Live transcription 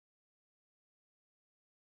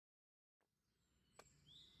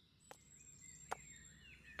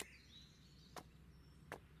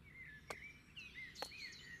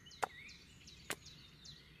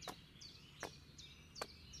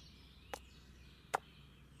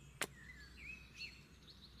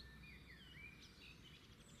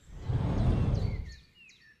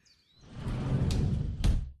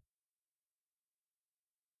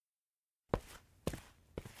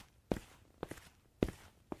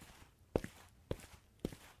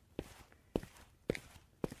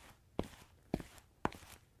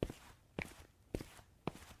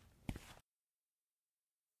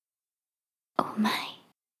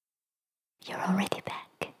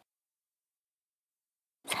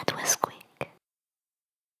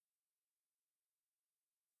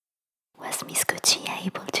Was Miss Kuchiya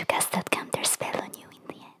able to cast that counter spell on you in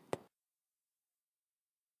the end?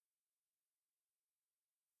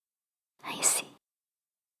 I see.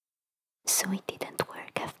 So it didn't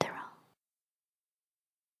work after all.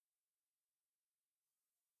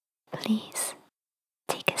 Please,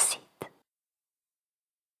 take a seat.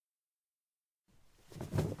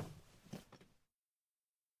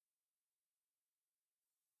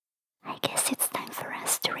 I guess it's time for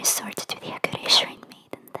us to resort to the accuracy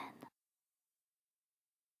maiden then.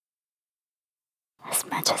 As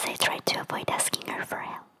much as I tried to avoid asking her for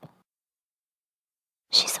help,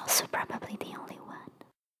 she's also probably the only one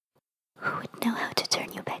who would know how to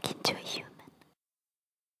turn you back into a human.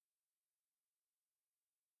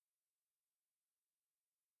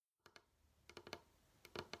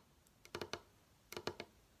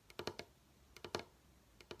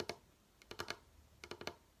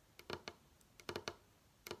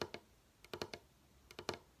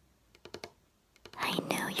 I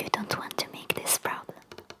know you don't want to make this problem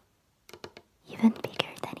even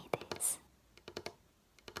bigger than it is.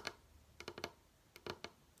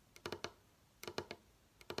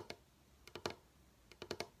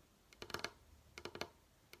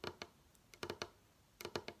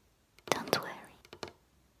 Don't worry.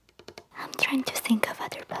 I'm trying to think of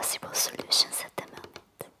other possible solutions at the moment.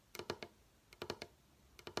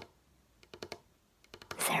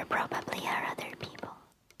 There probably are other people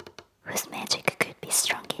whose magic could be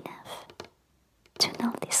strong enough to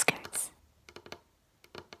null these curse.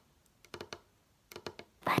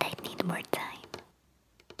 But I'd need more time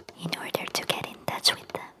in order to get in touch with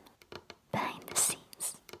them behind the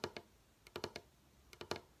scenes.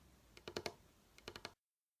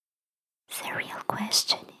 The real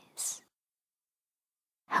question is,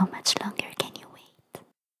 how much longer can you wait?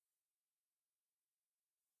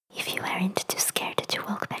 If you aren't too scared to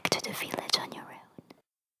walk back to the village on your own,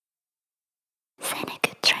 then I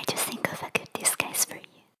could try to think of a good disguise for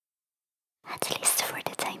you, at least for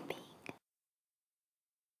the time being.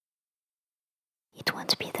 It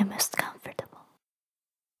won't be the most comfortable,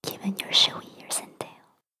 given your showy ears and tail.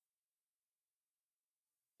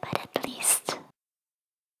 But at least,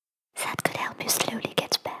 that could help you slowly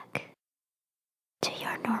get back to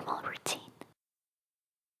your normal routine.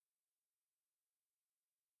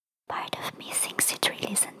 Part of me thinks it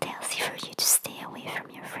really isn't healthy for you to stay away from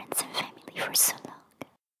your friends and family for so long.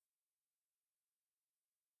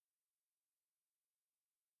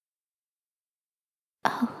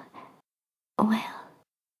 Oh, well,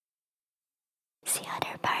 the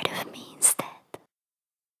other part of me instead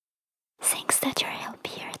thinks that your help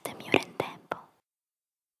here at the Mutant Temple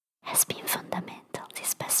has been fundamental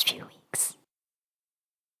these past few weeks.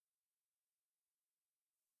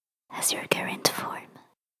 As your current form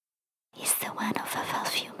is the one of a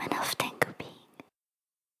half-human, half-Tengu being,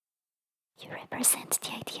 you represent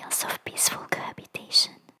the ideals of peaceful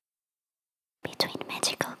cohabitation between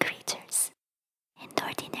magical creatures and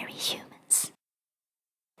ordinary humans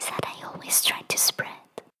that I always try to spread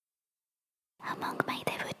among my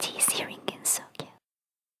devotees here in Gensokyo.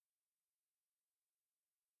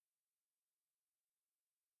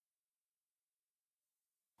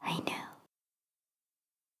 I know.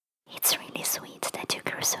 It's really sweet that you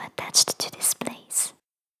grew so attached to this place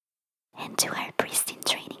and to our priest in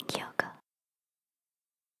training, Kyoko.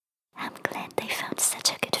 I'm glad I found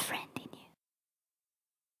such a good friend in you.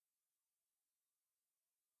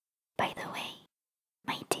 By the way,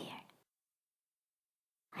 my dear,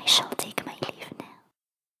 I shall take my leave now.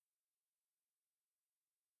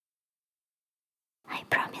 I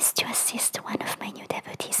promised to assist one of my new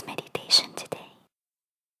devotees' meditation today.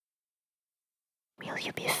 Will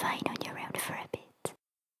you be fine on your own for a bit?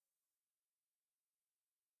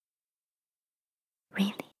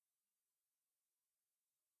 Really?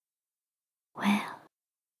 Well,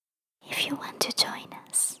 if you want to join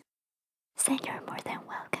us, then you're more than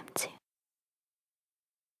welcome to.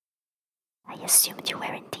 I assumed you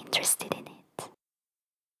weren't interested in it.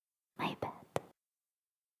 My bad.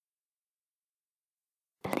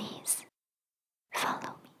 Please,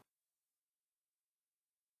 follow me.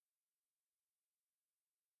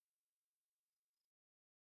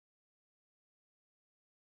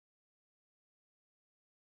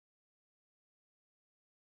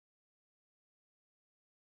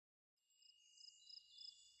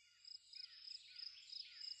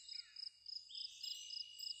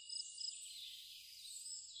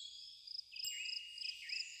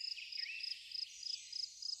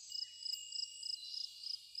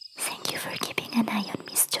 Thank you for keeping an eye on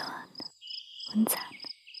Miss Joan, Unzan.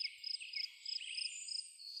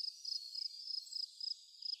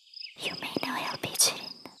 You may now help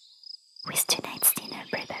Hijirin with tonight's dinner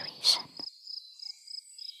preparation.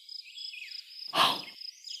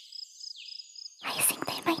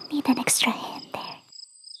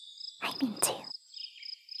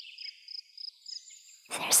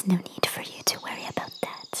 There's no need for you to worry about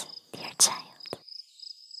that, dear child.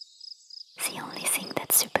 The only thing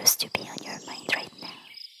that's supposed to be on your mind right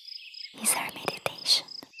now is our meditation.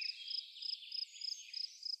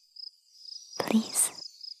 Please,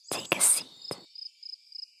 take a seat.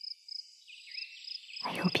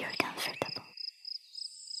 I hope you're comfortable.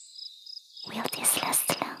 Will this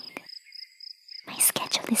last long? My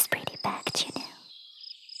schedule is pretty packed, you know.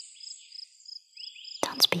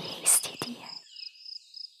 Don't be hasty, dear.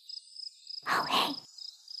 Oh, hey.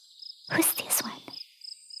 Who's this one?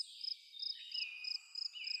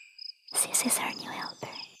 This is our new helper.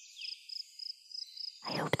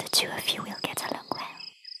 I hope the two of you will get along well.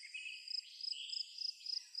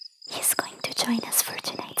 He's going to join us for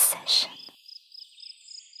tonight's session.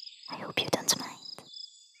 I hope you don't mind.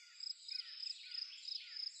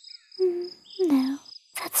 No,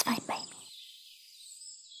 that's fine by me.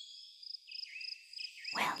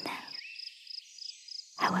 Well now,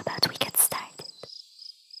 how about we get started?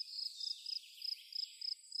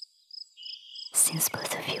 Since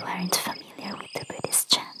both of you aren't familiar with the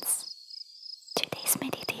Buddhist chants, today's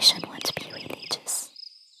meditation won't be religious.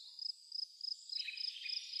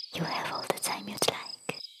 You'll have all the time you'd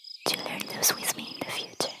like to learn those with me in the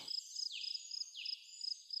future.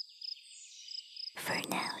 For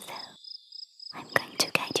now, though, I'm going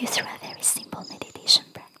to guide you through a very simple meditation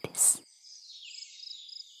practice.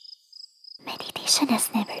 Meditation has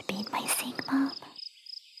never been my thing, Mom.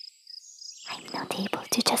 I'm not able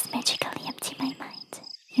to just magically empty my mind.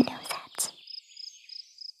 You know that.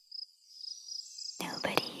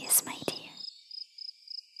 Nobody is, my dear.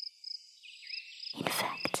 In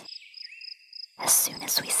fact, as soon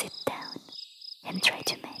as we sit down and try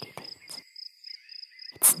to meditate,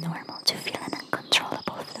 it's normal to feel an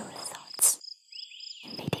uncontrollable flow of thoughts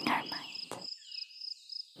invading our mind,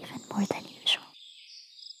 even more than usual.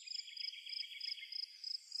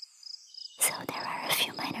 So there are a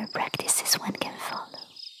few minor practices one can follow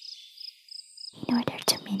in order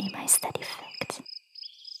to minimize that effect.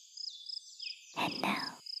 And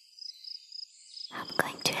now, I'm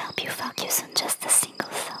going to help you focus on just a single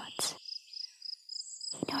thought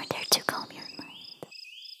in order to calm your mind.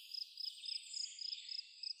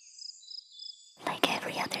 Like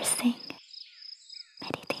every other thing,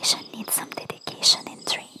 meditation needs some dedication and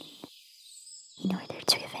training in order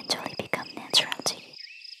to eventually become natural to you.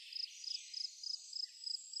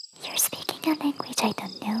 You're speaking a language I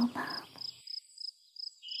don't know, Mom.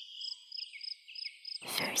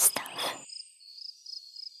 First off,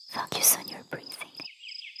 focus on your breathing.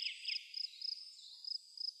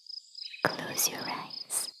 Close your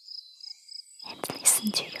eyes and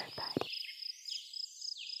listen to your body.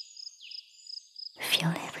 Feel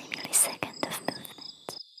every millisecond of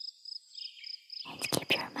movement and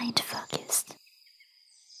keep your mind focused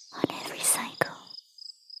on every cycle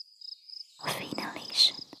of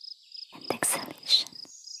inhalation and exhalation.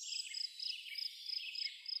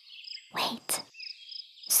 Wait,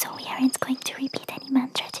 so we aren't going to repeat any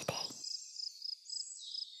mantra today?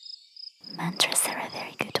 Mantras are a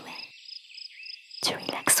very good way to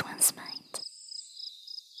relax one's mind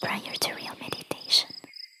prior to real meditation.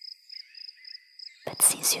 But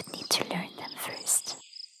since you'd need to learn them first,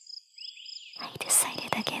 I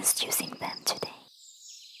decided against using them today.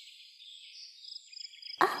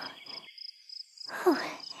 Oh, whew.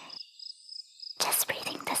 Just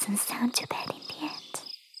breathing doesn't sound too bad in the end.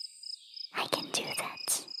 I can do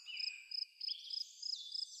that.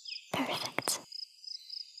 Perfect.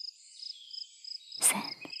 Then,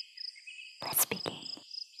 let's begin.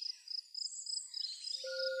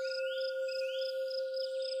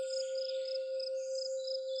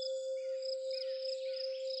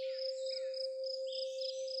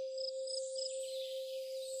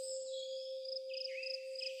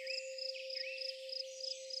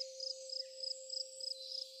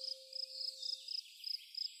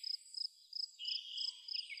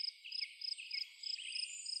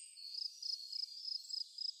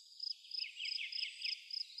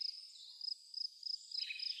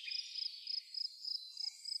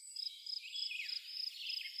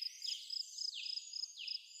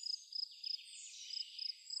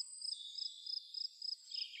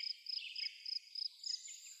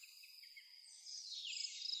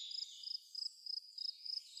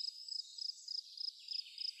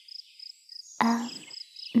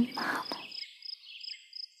 Mom,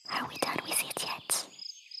 are we done with it yet?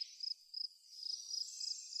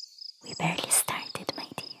 We barely started, my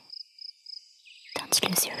dear. Don't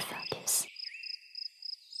lose your focus.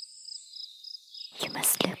 You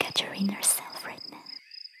must look at your inner self right now,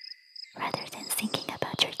 rather than thinking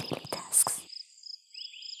about your daily tasks.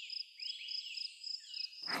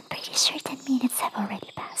 I'm pretty sure 10 minutes have already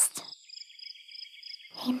passed.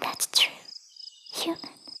 Ain't that true, human?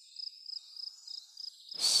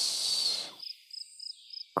 Shh.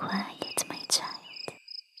 Quiet, my child.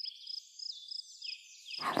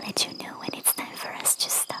 I'll let you know when it's time for us to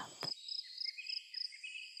stop.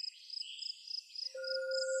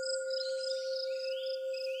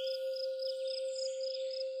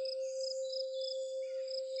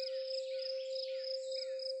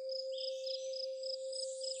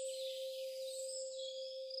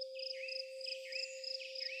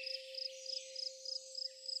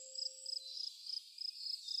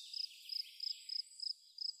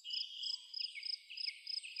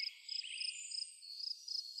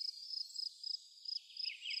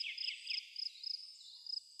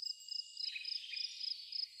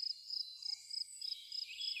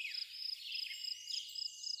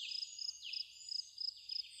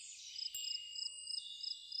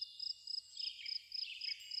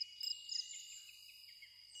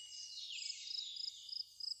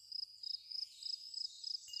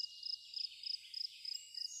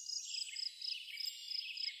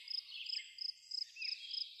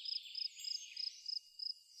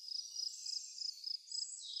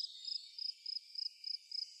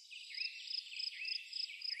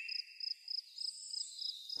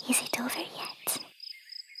 Is it over yet?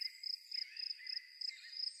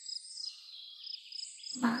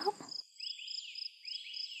 Mom?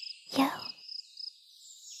 Yo?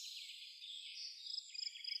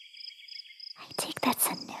 I think that's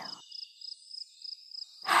a no.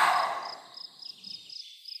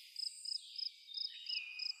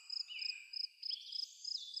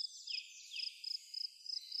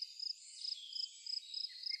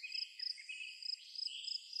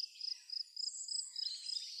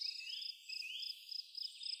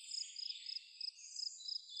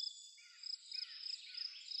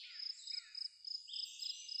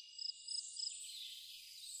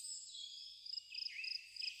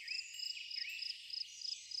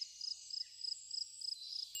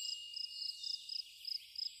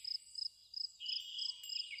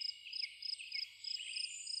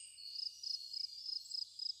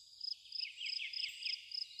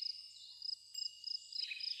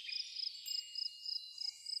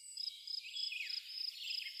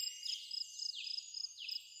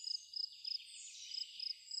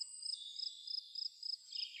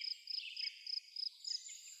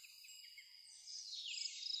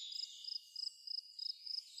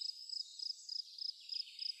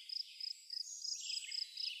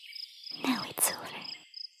 Now it's over.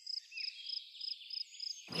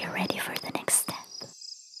 We are ready for the next step.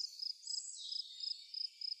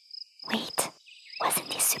 Wait, wasn't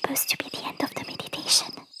this supposed to be the end of the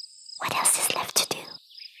meditation? What else is left to do?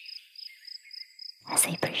 As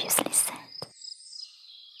I previously said,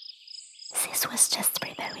 this was just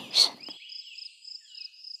preparation.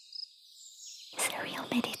 The real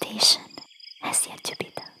meditation has yet to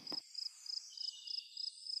be done.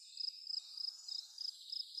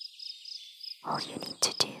 All you need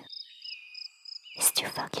to do is to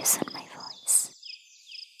focus on my voice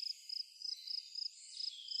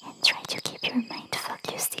and try to keep your mind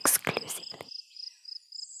focused exclusively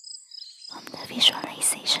on the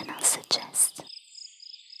visualization I'll suggest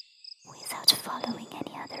without following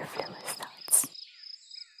any other flow of thoughts.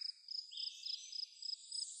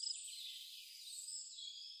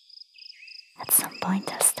 At some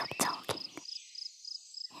point I'll stop talking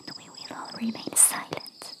and we will all remain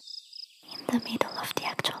silent in the middle of the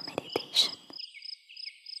actual meditation.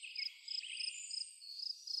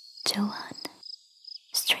 Joanne,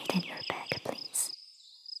 straighten your back, please.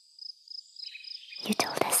 You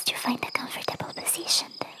told us to find a comfortable position,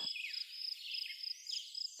 though.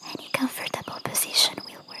 Any comfortable position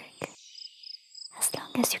will work, as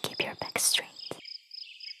long as you keep your back straight.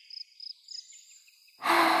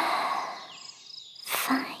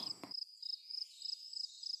 Fine.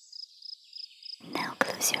 Now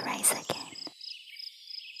close your eyes again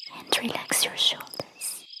and relax your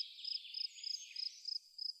shoulders.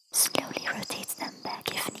 Slowly rotate them back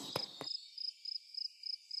if needed.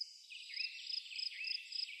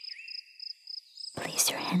 Place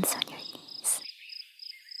your hands on your knees.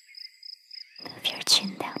 Move your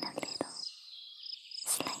chin down a little,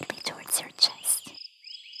 slightly towards your chest.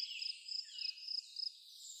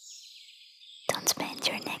 Don't bend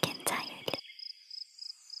your neck entirely.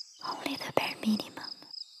 Only the bare minimum.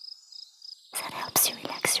 That helps you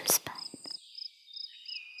relax your spine.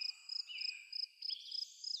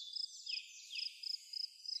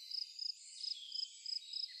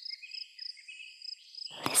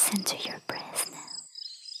 Listen to your breath now.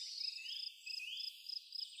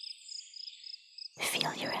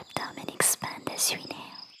 Feel your abdomen expand as you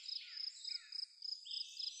inhale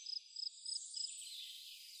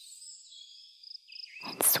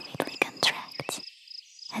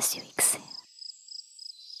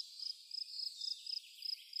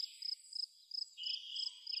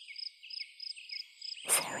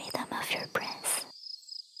The rhythm of your breath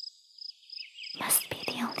must be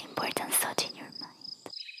the only important thought in your mind.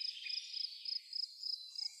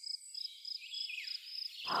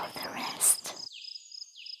 All the rest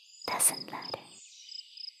doesn't matter.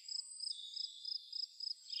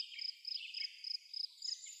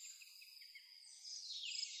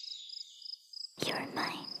 Your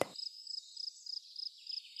mind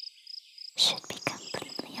should be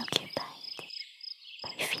completely occupied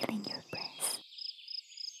by feeling your breath.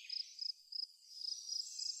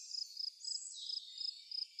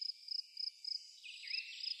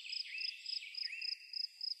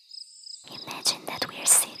 Imagine that we are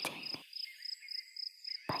sitting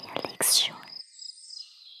by a lake's shore.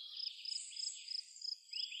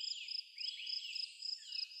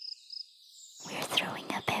 We are throwing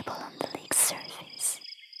a pebble on the lake's surface,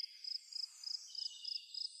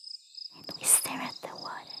 and we stare at the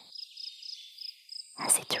water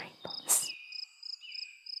as it ripples.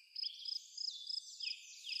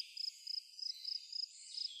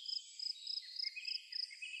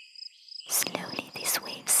 Slowly these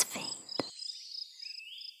waves fade,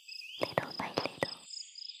 little by little,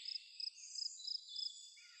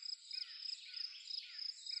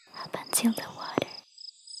 up until the water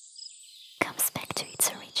comes back to its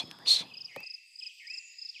original shape.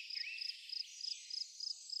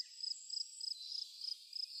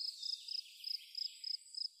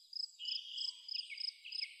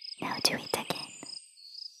 Now do it again.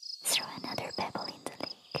 Throw another pebble in the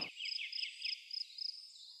lake.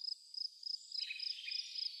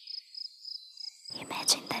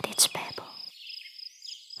 Imagine that each pebble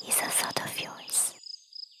is a thought of yours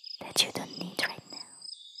that you don't need right now.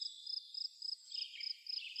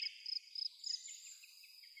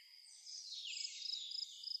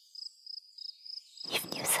 If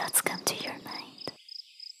new thoughts come to your mind,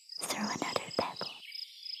 throw another pebble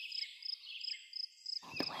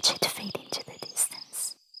and watch it fade into the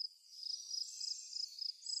distance.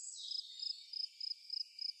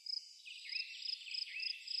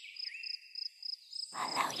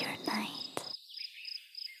 Allow your mind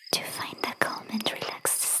to find a calm and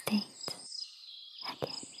relaxed state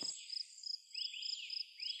again.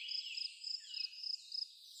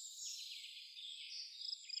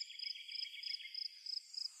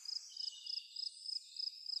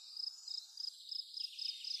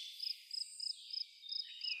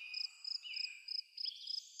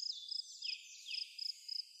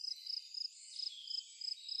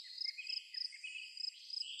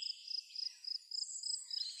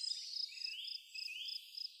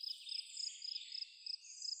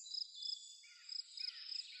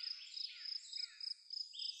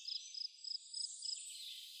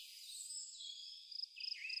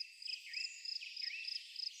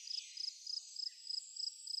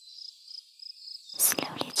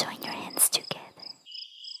 Slowly join your hands together.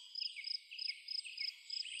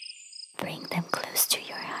 Bring them close to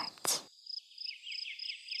your heart.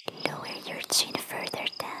 Lower your chin further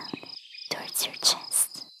down towards your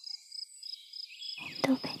chest.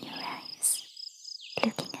 And open your eyes,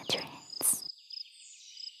 looking at your hands.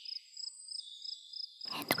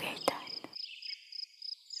 And we're done.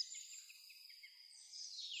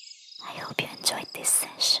 I hope you enjoyed this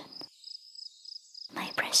session, my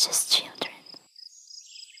precious children.